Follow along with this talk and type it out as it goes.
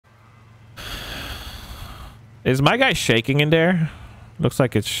Is my guy shaking in there? Looks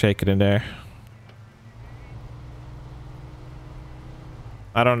like it's shaking in there.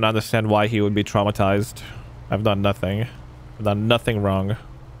 I don't understand why he would be traumatized. I've done nothing. I've done nothing wrong.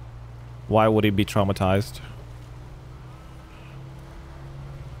 Why would he be traumatized?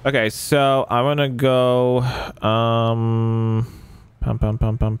 Okay, so I'm gonna go I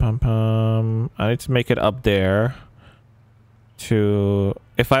need to make it up there to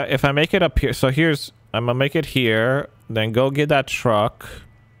if I make it up here. So here's I'm gonna make it here, then go get that truck,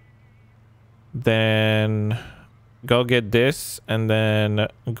 then go get this, and then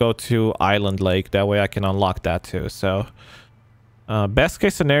go to Island Lake. That way I can unlock that too. So best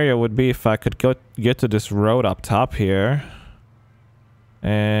case scenario would be if I could get to this road up top here,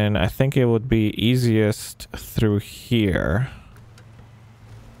 and I think it would be easiest through here.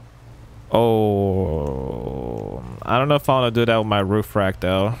 Oh, I don't know if I want to do that with my roof rack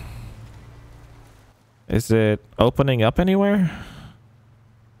though. Is it opening up anywhere?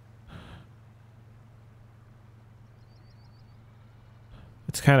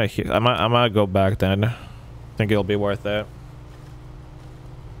 It's kind of here. I might go back then. I think it'll be worth it.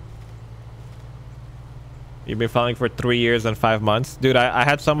 You've been following for 3 years and 5 months, dude. I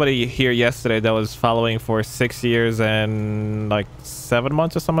had somebody here yesterday that was following for 6 years and like 7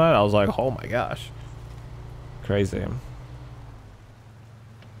 months or something like that. I was like, oh my gosh, crazy.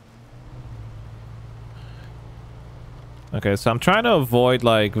 Okay, so I'm trying to avoid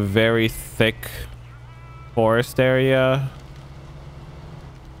like very thick forest area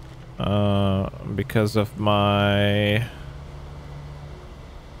because of my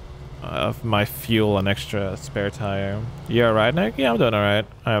fuel and extra spare tire. You all right, Nick? Yeah, I'm doing all right.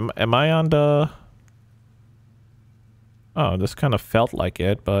 Am I on the... Oh, this kind of felt like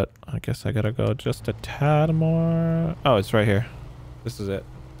it, but I guess I gotta go just a tad more. Oh, it's right here. This is it.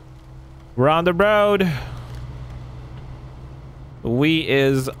 We're on the road. We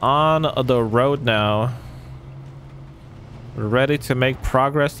is on the road now. Ready to make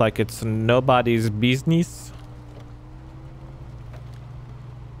progress like it's nobody's business.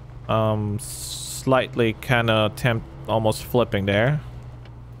 Slightly kind of almost flipping there.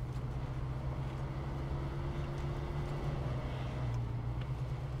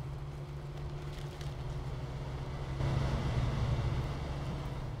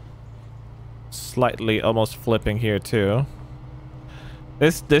 Slightly almost flipping here too.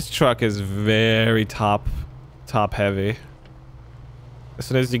 This truck is very top heavy. As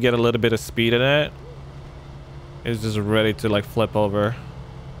soon as you get a little bit of speed in it, it's just ready to like flip over.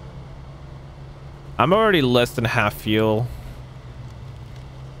 I'm already less than half fuel.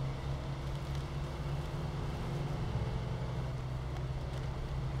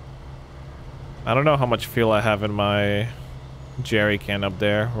 I don't know how much fuel I have in my jerry can up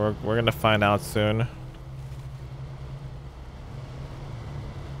there. We're gonna find out soon.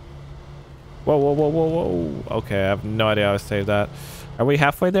 Whoa, whoa, whoa, whoa, whoa. Okay, I have no idea how to save that. Are we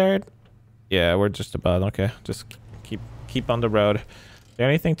halfway there? Yeah, we're just about. Okay, just keep on the road. Is there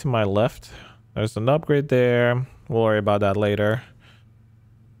anything to my left? There's an upgrade there. We'll worry about that later.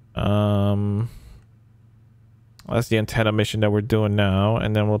 That's the antenna mission that we're doing now,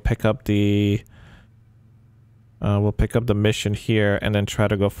 and then we'll pick up the mission here, and then try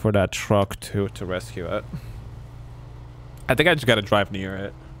to go for that truck to rescue it. I think I just gotta drive near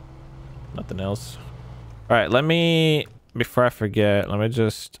it. Nothing else. All right, let me, before I forget, let me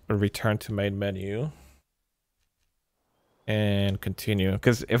just return to main menu and continue,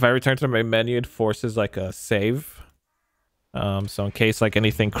 because if I return to the main menu, it forces like a save, so in case like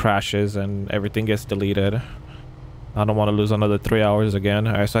anything crashes and everything gets deleted, I don't want to lose another 3 hours again.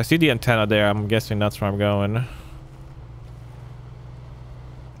 All right, so I see the antenna there. I'm guessing that's where I'm going.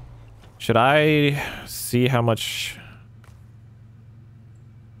 Should I see how much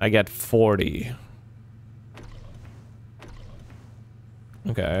I get? 40.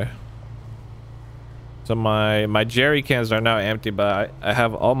 Okay. So my jerry cans are now empty, but I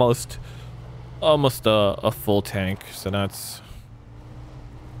have almost a full tank. So that's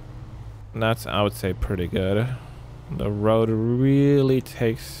I would say pretty good. The road really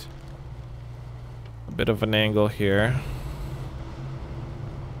takes a bit of an angle here.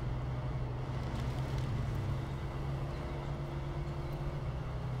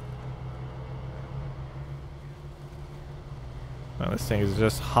 Now this thing is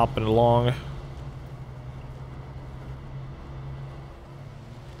just hopping along.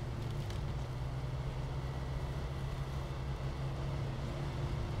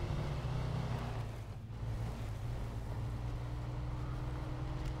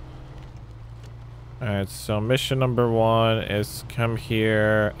 Alright, so mission number 1 is come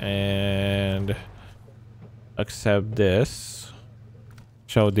here and Accept this.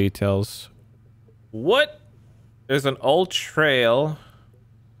 Show details. What? There's an old trail.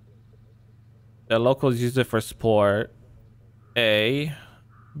 The locals use it for sport. A,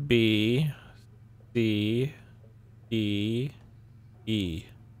 B, C, D, E.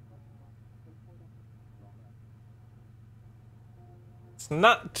 It's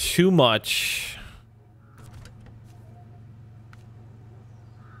not too much.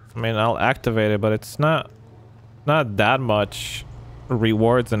 I mean, I'll activate it, but it's not that much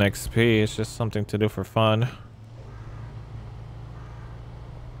rewards and XP. It's just something to do for fun.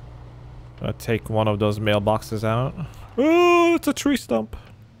 I'll take one of those mailboxes out. Oh, it's a tree stump.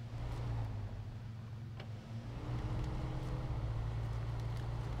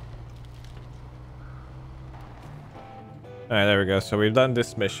 All right, there we go. So we've done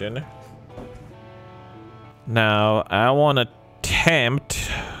this mission. Now I want to attempt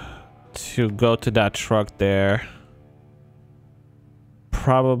to go to that truck there.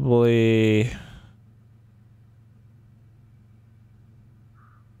 Probably.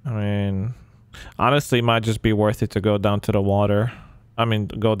 I mean, honestly, it might just be worth it to go down to the water. I mean,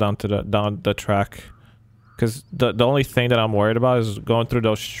 go down to the track, because the only thing that I'm worried about is going through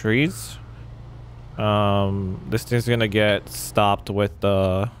those trees. This thing's gonna get stopped with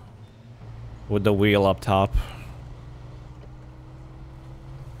the wheel up top.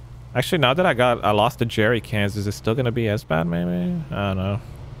 Actually, now that I lost the jerry cans, is it still gonna be as bad? Maybe, I don't know.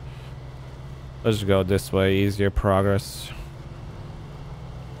 Let's just go this way. Easier progress.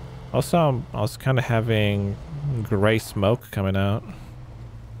 Also, I was kind of having gray smoke coming out.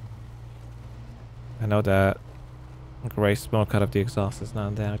 I know that gray smoke out of the exhaust is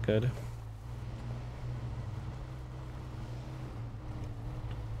not that good.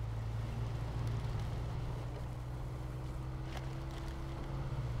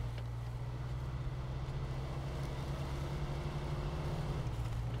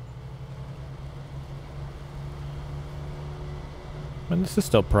 And this is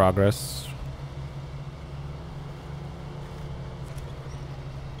still progress.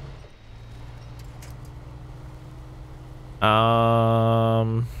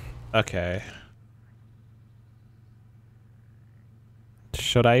 Okay.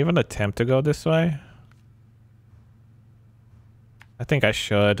 Should I even attempt to go this way? I think I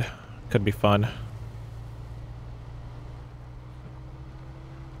should. Could be fun.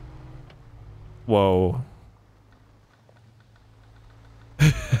 Whoa.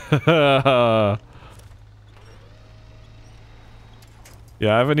 Yeah,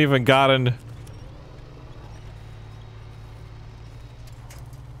 I haven't even gotten...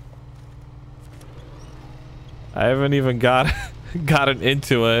 I haven't even gotten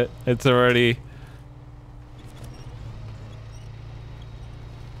into it. It's already...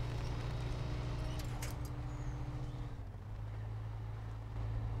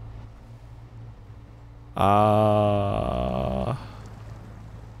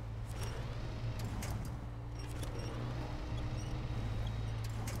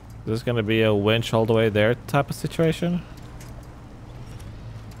 Is this gonna be a winch all the way there type of situation?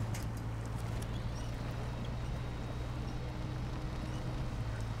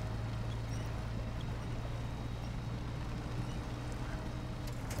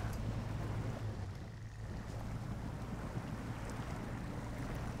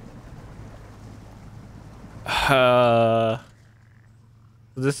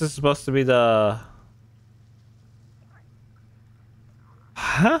 This is supposed to be the...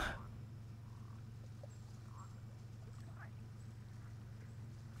 Huh?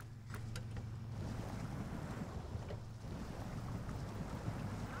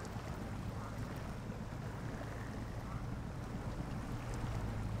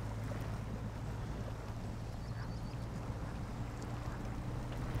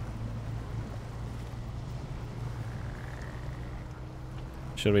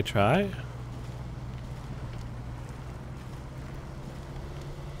 Should we try?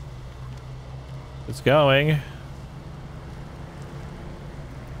 It's going.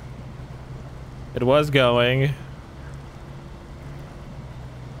 It was going.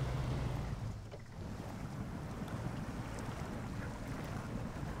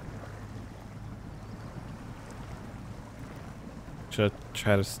 Should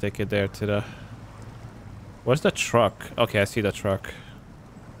try to stick it there to the... Where's the truck? Okay, I see the truck.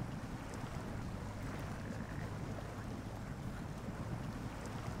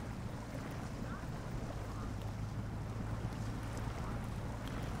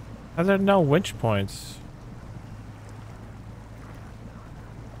 Are there no winch points?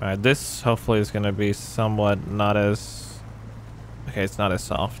 Alright, this hopefully is gonna be somewhat not as... Okay, it's not as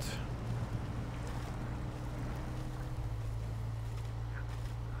soft.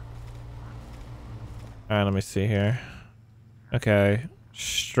 All right, let me see here. Okay,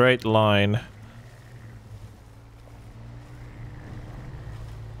 straight line.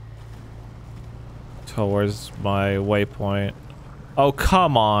 Towards my waypoint. Oh,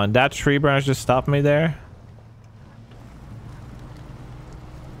 come on. That tree branch just stopped me there.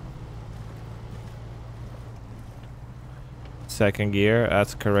 Second gear.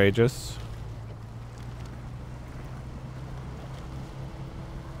 That's courageous.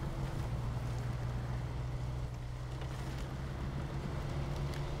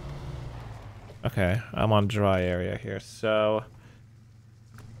 Okay, I'm on dry area here, so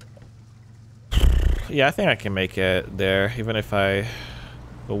yeah, I think I can make it there, even if I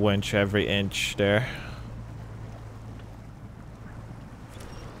winch every inch there.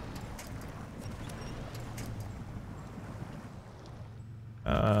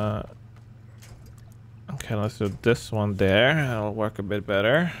 Okay, let's do this one there. That'll work a bit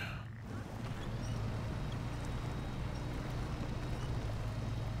better.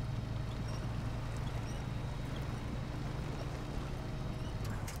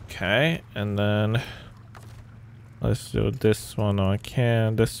 Okay, and then let's do this one on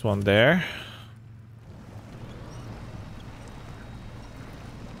can, this one there.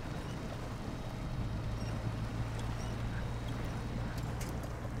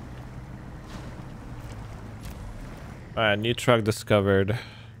 Alright, new truck discovered.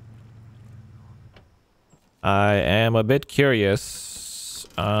 I am a bit curious.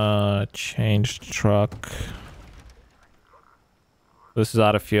 Changed truck. This is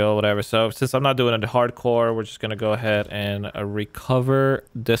out of fuel, whatever. So since I'm not doing it hardcore, we're just gonna go ahead and recover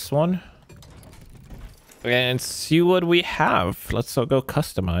this one and see what we have. Let's go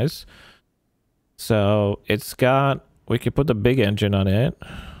customize. So it's got, we could put the big engine on it,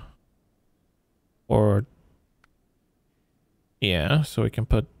 or yeah, so we can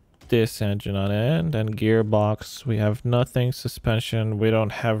put this engine on it, and then gearbox. We have nothing. Suspension, we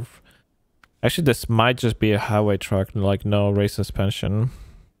don't have. Actually, this might just be a highway truck, like no race suspension.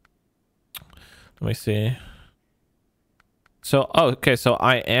 Let me see. So, oh, okay, so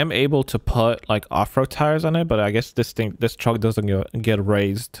I am able to put like off-road tires on it, but I guess this truck doesn't get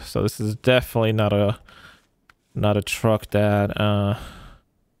raised. So this is definitely not a truck that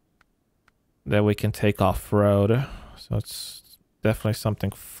that we can take off-road. So it's definitely something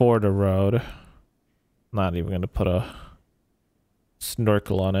for the road. Not even gonna put a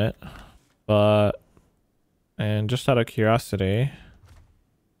snorkel on it. But, and just out of curiosity,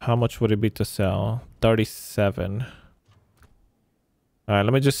 how much would it be to sell? 37. All right,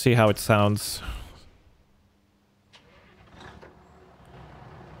 let me just see how it sounds.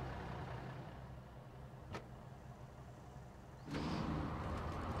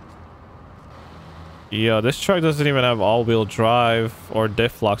 Yo, this truck doesn't even have all-wheel drive or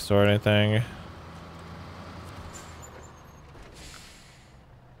diff locks or anything.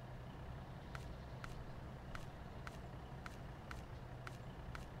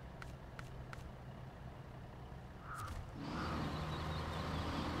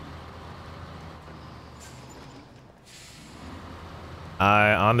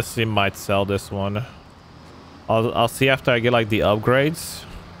 I honestly might sell this one. I'll see after I get like the upgrades.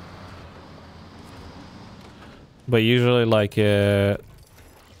 But usually like it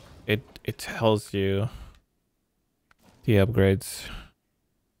tells you the upgrades.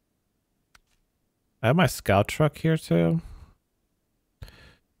 I have my scout truck here too.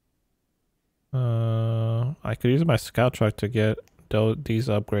 I could use my scout truck to get these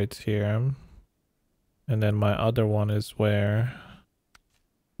upgrades here. And then my other one is where...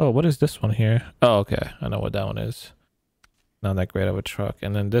 Oh, what is this one here? Oh, okay. I know what that one is. Not that great of a truck.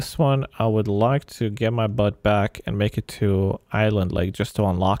 And then this one, I would like to get my butt back and make it to Island Lake just to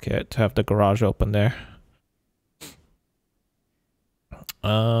unlock it, to have the garage open there.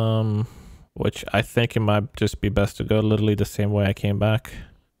 Which I think it might just be best to go literally the same way I came back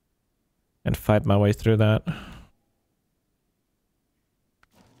and fight my way through that.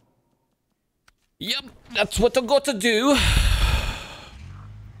 Yep, that's what I got to do.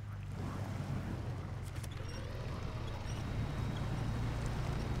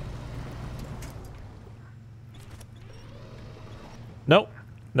 Nope.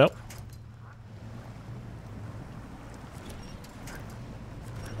 Nope.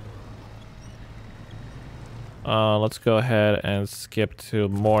 Let's go ahead and skip to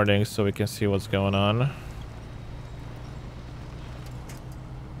morning so we can see what's going on.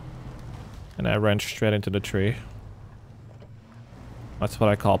 And I ran straight into the tree. That's what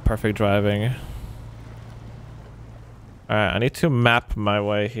I call perfect driving. Alright, I need to map my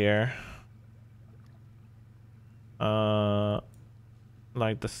way here.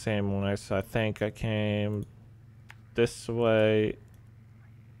 like the same way. So I think I came this way.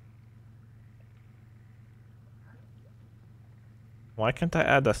 Why can't I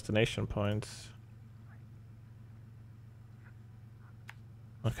add destination points?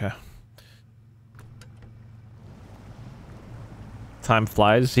 Okay. Time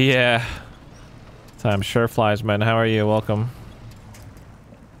flies. Yeah. Time sure flies, man. How are you? Welcome.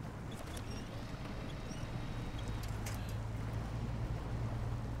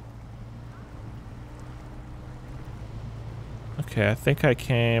 Okay, I think I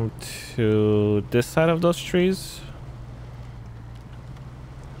came to this side of those trees.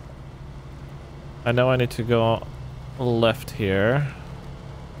 I know I need to go left here.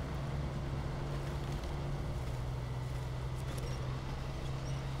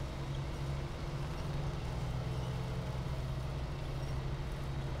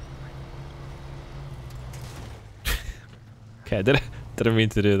 Okay, I didn't mean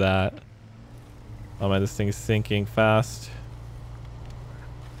to do that. Oh man, this thing is sinking fast.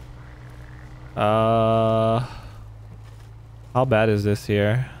 How bad is this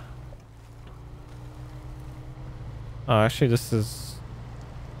here? Oh, actually, this is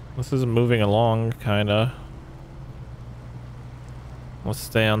moving along, kinda. Let's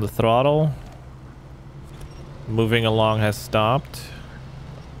stay on the throttle. Moving along has stopped.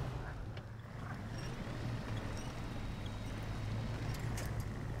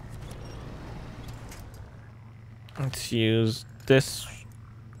 Let's use this.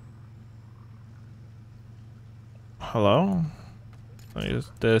 Hello? I'll use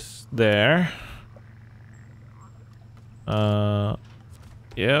this there.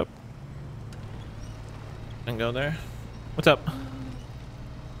 Yep. And go there. What's up?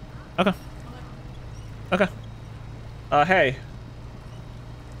 Okay. Okay. Hey.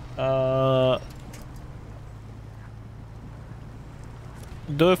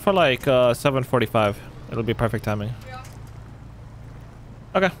 Do it for like 7:45. It'll be perfect timing. Yeah.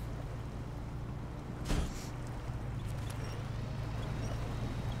 Okay.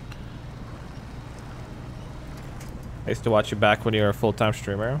 I used to watch you back when you were a full-time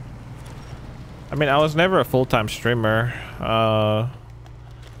streamer. I mean, I was never a full-time streamer. I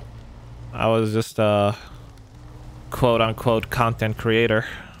was just a quote-unquote content creator.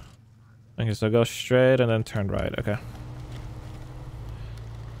 Okay, so go straight and then turn right. Okay.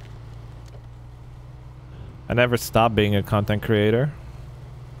 I never stopped being a content creator.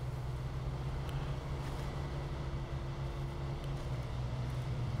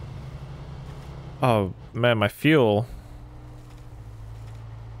 Oh man, my fuel.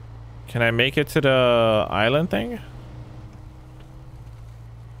 Can I make it to the island thing?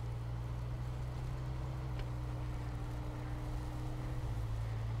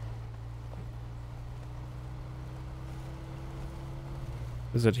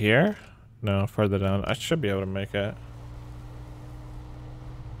 Is it here? No, further down. I should be able to make it.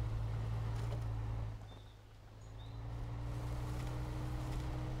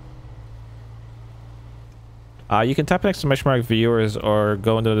 You can type an exclamation mark viewers or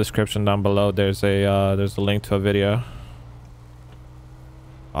go into the description down below. There's a link to a video.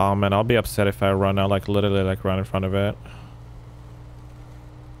 Oh man, I'll be upset if I run out, like literally like right in front of it.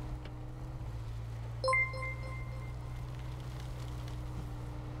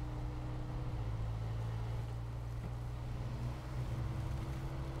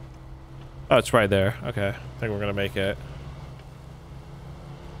 Oh, it's right there. Okay, I think we're gonna make it.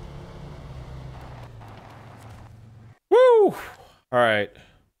 Woo! All right.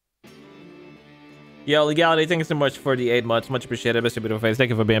 Yo, Legality, thank you so much for the 8 months. Much appreciated, Mr. Beautiful Face. Thank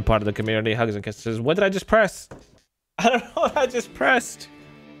you for being part of the community. Hugs and kisses. What did I just press? I don't know what I just pressed.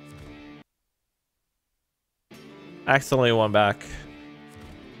 Accidentally went back.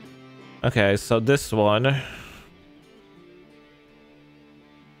 Okay, so this one.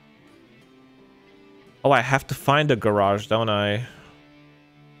 Oh, I have to find a garage, don't I?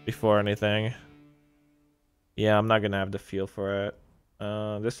 Before anything. Yeah, I'm not gonna have the feel for it.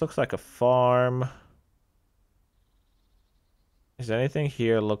 This looks like a farm. Does anything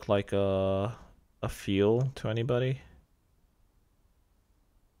here look like a fuel to anybody?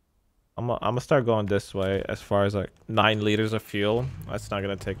 I'm gonna start going this way as far as like 9 liters of fuel. That's not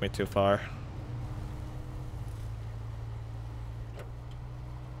gonna take me too far.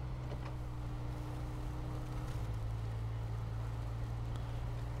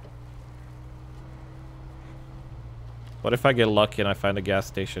 What if I get lucky and I find a gas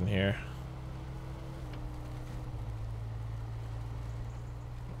station here?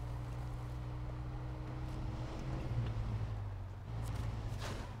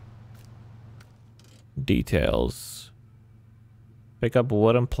 Details. Pick up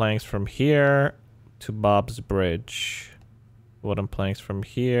wooden planks from here to Bob's Bridge. Wooden planks from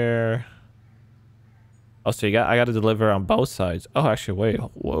here. Oh, so I got to deliver on both sides. Oh, actually, wait.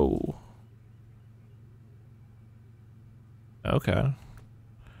 Whoa. Okay.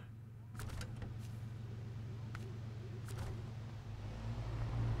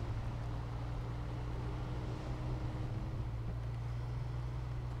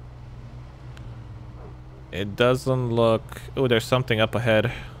 It doesn't look... Oh, there's something up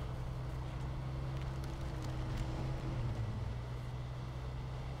ahead.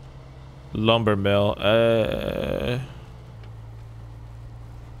 Lumber mill.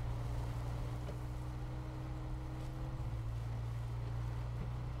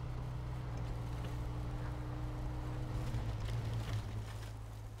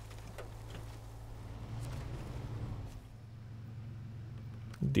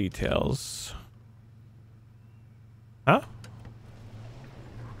 Details. Huh?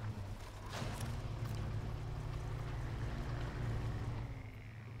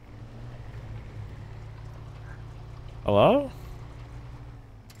 Hello?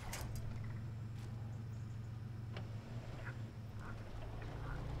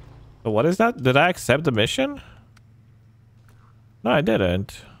 So what is that? Did I accept the mission? No, I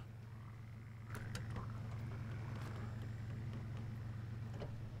didn't.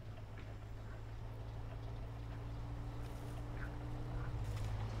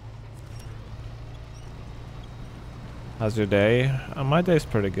 How's your day? My day's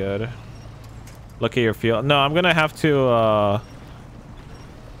pretty good. Look at your fuel. No, I'm gonna have to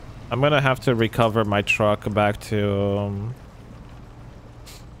recover my truck back to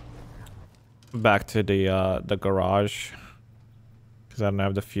the garage, because I don't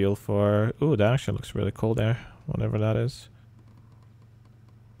have the fuel for... Ooh, that actually looks really cool there, whatever that is.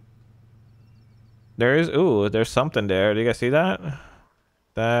 There is... Ooh, there's something there. Do you guys see that?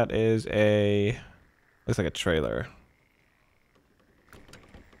 That is a... Looks like a trailer.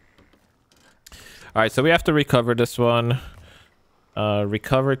 All right, so we have to recover this one.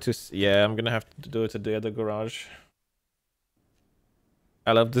 Recover to... Yeah, I'm gonna have to do it to the other garage.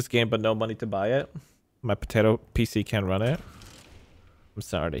 I love this game, but no money to buy it. My potato PC can't run it. I'm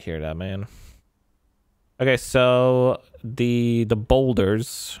sorry to hear that, man. Okay, so the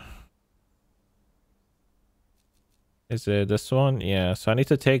boulders. Is it this one? Yeah, so I need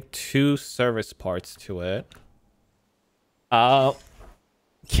to take 2 service parts to it.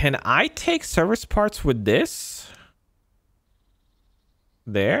 Can I take service parts with this?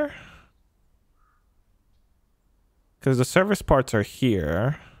 There? Because the service parts are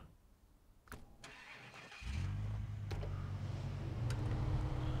here.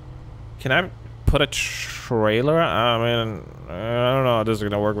 Can I put a trailer? I mean, I don't know how this is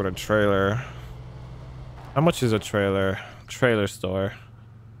going to work with a trailer. How much is a trailer? Trailer store.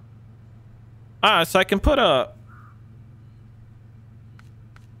 Ah, so I can put a...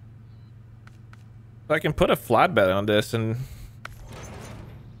 I can put a flatbed on this and...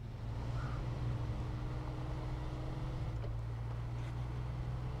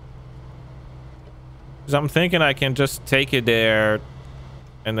 Because I'm thinking I can just take it there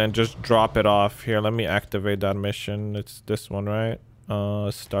and then just drop it off. Here, let me activate that mission. It's this one, right?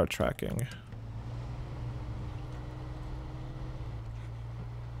 Start tracking.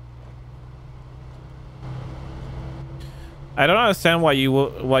 I don't understand why you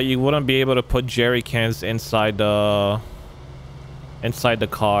wouldn't be able to put jerry cans inside the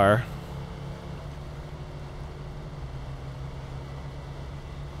car.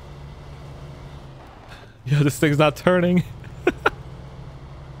 Yeah, this thing's not turning.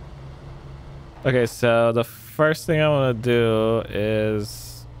 Okay, so the first thing I want to do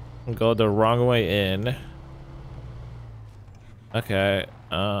is go the wrong way in. Okay,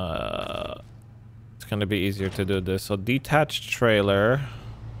 it's gonna be easier to do this. So detached trailer.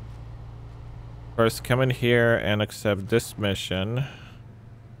 First, come in here and accept this mission.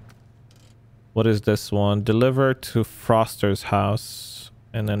 What is this one? Deliver to Froster's house.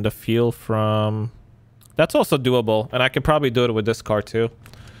 And then the fuel from... That's also doable. And I could probably do it with this car too.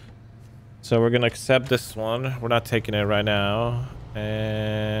 So we're gonna accept this one. We're not taking it right now.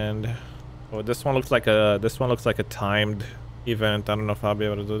 And... Oh, this one looks like a timed event. I don't know if I'll be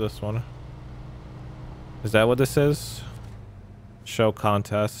able to do this one. Is that what this is? Show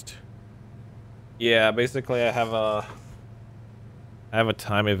contest. Yeah, basically I have a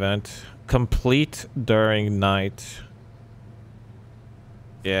time event. Complete during night.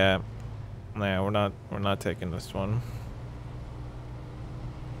 Yeah. Nah, we're not taking this one.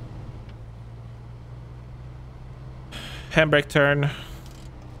 Handbrake turn.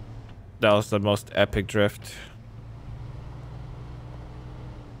 That was the most epic drift.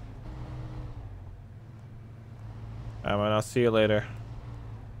 Alright, man, I'll see you later.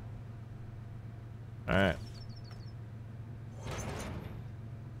 Alright.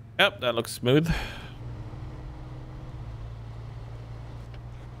 Yep, that looks smooth.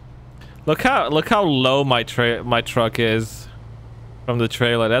 Look how low my truck is from the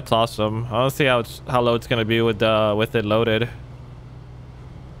trailer. That's awesome. I want to see how low it's gonna be with it loaded.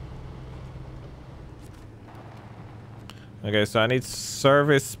 Okay, so I need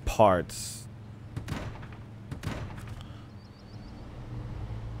service parts.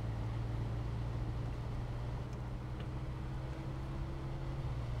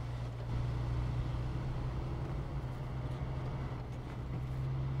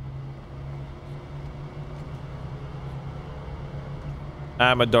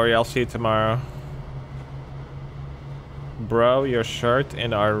 Midori, I'll see you tomorrow. Bro, your shirt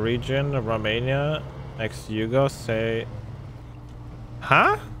in our region, Romania, ex Yugo, say...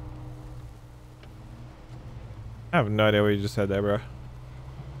 Huh? I have no idea what you just said there, bro.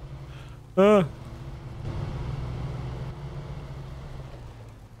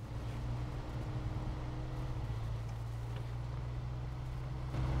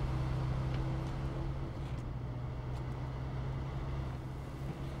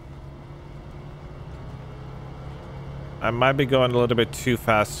 I might be going a little bit too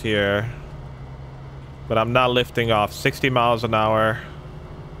fast here, but I'm not lifting off. 60 miles an hour.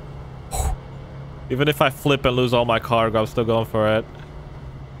 Even if I flip and lose all my cargo, I'm still going for it.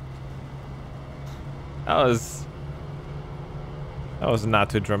 That was not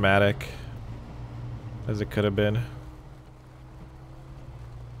too dramatic as it could have been.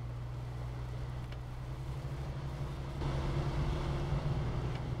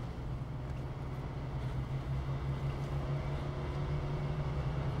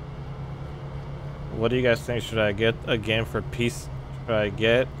 What do you guys think? Should I get a game for PC? Should I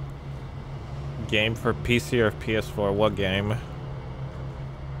get game for PC or PS4? What game?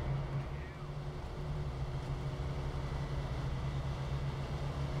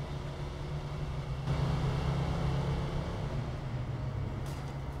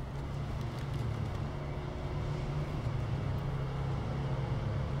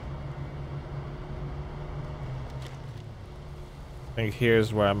 I think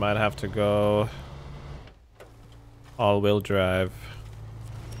here's where I might have to go. All-wheel drive.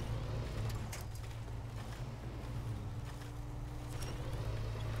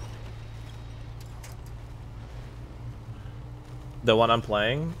 The one I'm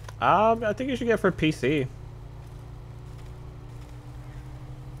playing? I think you should get for PC. I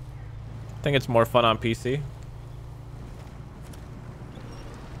think it's more fun on PC.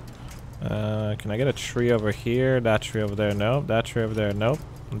 Can I get a tree over here? That tree over there? Nope. That tree over there? Nope.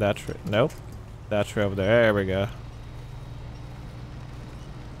 That tree? Nope. That tree over there? There we go.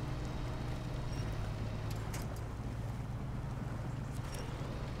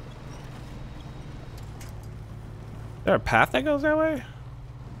 Is there a path that goes that way?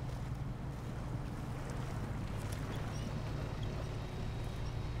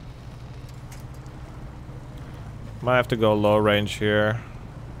 Might have to go low range here.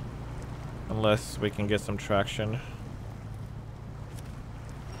 Unless we can get some traction.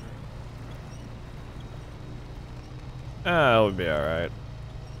 That would be alright.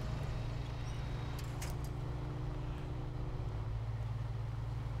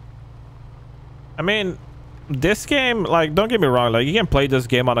 I mean, this game, like, don't get me wrong, like, you can play this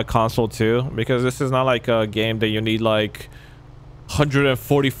game on a console too, because this is not like a game that you need like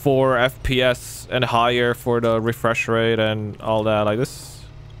 144 FPS and higher for the refresh rate and all that. Like this.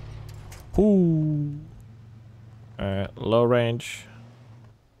 Ooh. Alright, low range.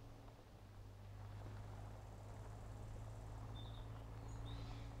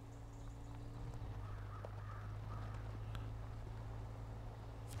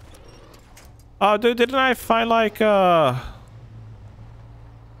 Oh, dude, didn't I find like didn't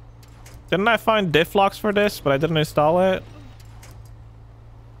I find diff locks for this, but I didn't install it?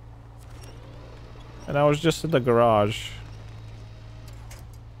 And I was just in the garage.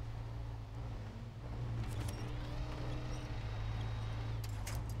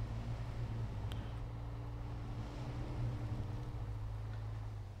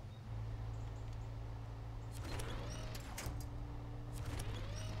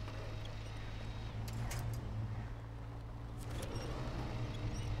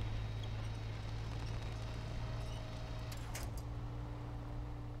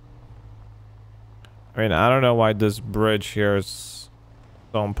 I mean, I don't know why this bridge here is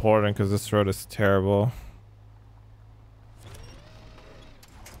so important, because this road is terrible.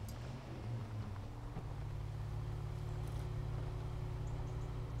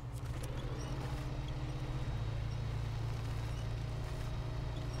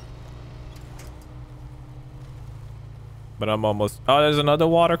 But I'm almost... Oh, there's another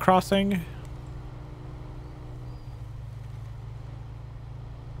water crossing.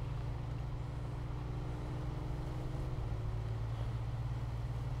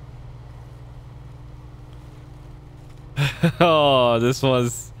 Oh, this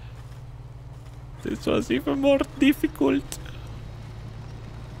was even more difficult.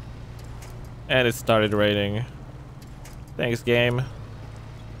 And it started raining. Thanks, game.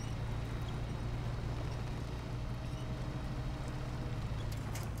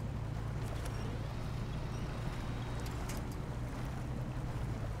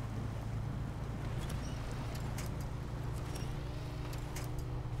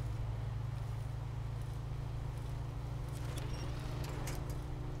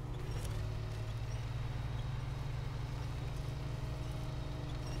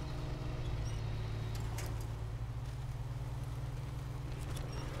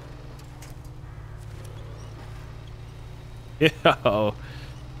 Yo.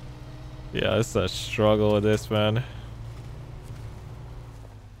 Yeah, it's a struggle with this, man.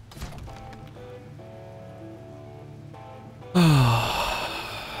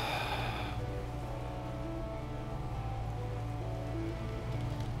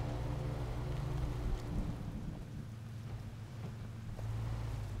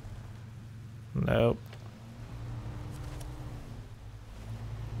 Nope.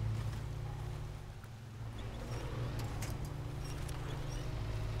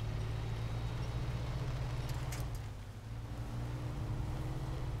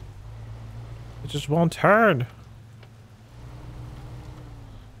 It just won't turn.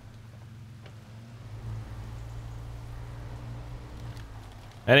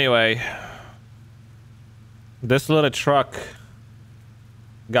 Anyway, this little truck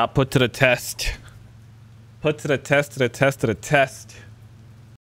got put to the test. Put to the test, to the test, to the test.